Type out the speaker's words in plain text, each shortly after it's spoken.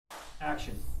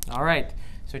Action. All right,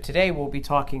 so today we'll be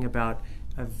talking about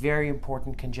a very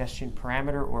important congestion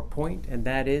parameter or point, and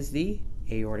that is the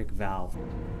aortic valve.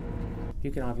 You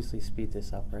can obviously speed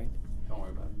this up, right? Don't worry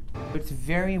about it. It's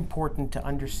very important to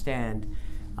understand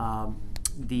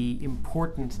the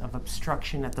importance of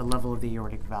obstruction at the level of the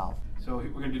aortic valve. So we're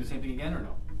going to do the same thing again or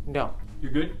no? No.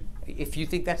 You're good? If you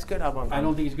think that's good, I'm on. I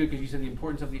don't think it's good because you said the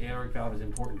importance of the aortic valve is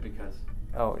important because...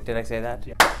 Oh, did I say that?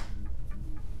 Yeah.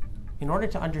 In order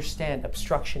to understand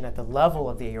obstruction at the level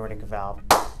of the aortic valve,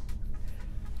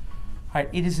 all right,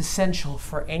 it is essential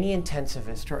for any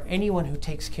intensivist or anyone who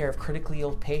takes care of critically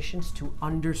ill patients to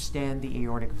understand the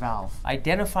aortic valve.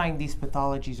 Identifying these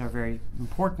pathologies are very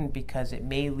important because it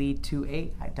may lead to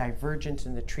a divergence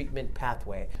in the treatment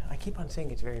pathway. I keep on saying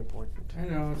it's very important. I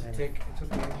know, it's okay.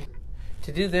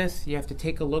 To do this, you have to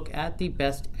take a look at the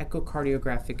best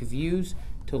echocardiographic views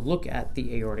to look at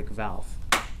the aortic valve.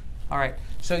 All right,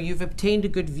 so you've obtained a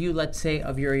good view, let's say,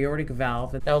 of your aortic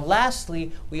valve. Now,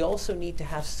 lastly, we also need to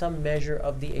have some measure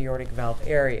of the aortic valve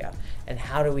area. And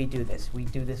how do we do this? We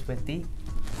do this with the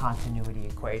continuity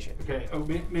equation. Okay, oh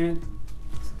man,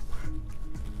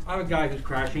 I have a guy who's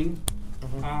crashing.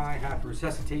 I have to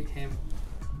resuscitate him.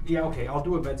 Yeah, okay, I'll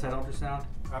do a bedside ultrasound.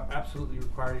 Absolutely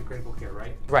required in critical care,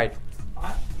 right? Right.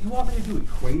 You want me to do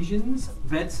equations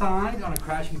bedside on a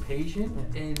crashing patient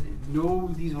and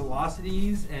know these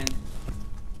velocities and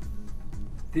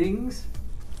things?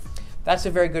 That's a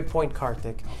very good point,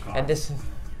 Karthik. Oh, and this.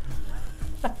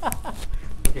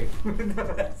 Okay.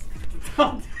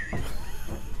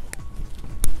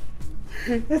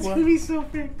 That's gonna be so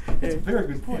big. It's a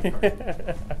very good point,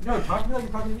 Karthik. No, talk to me like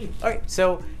you're talking to me. All right,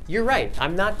 so you're right.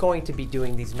 I'm not going to be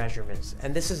doing these measurements,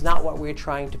 and this is not what we're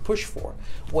trying to push for.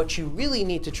 What you really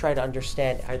need to try to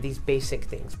understand are these basic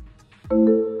things.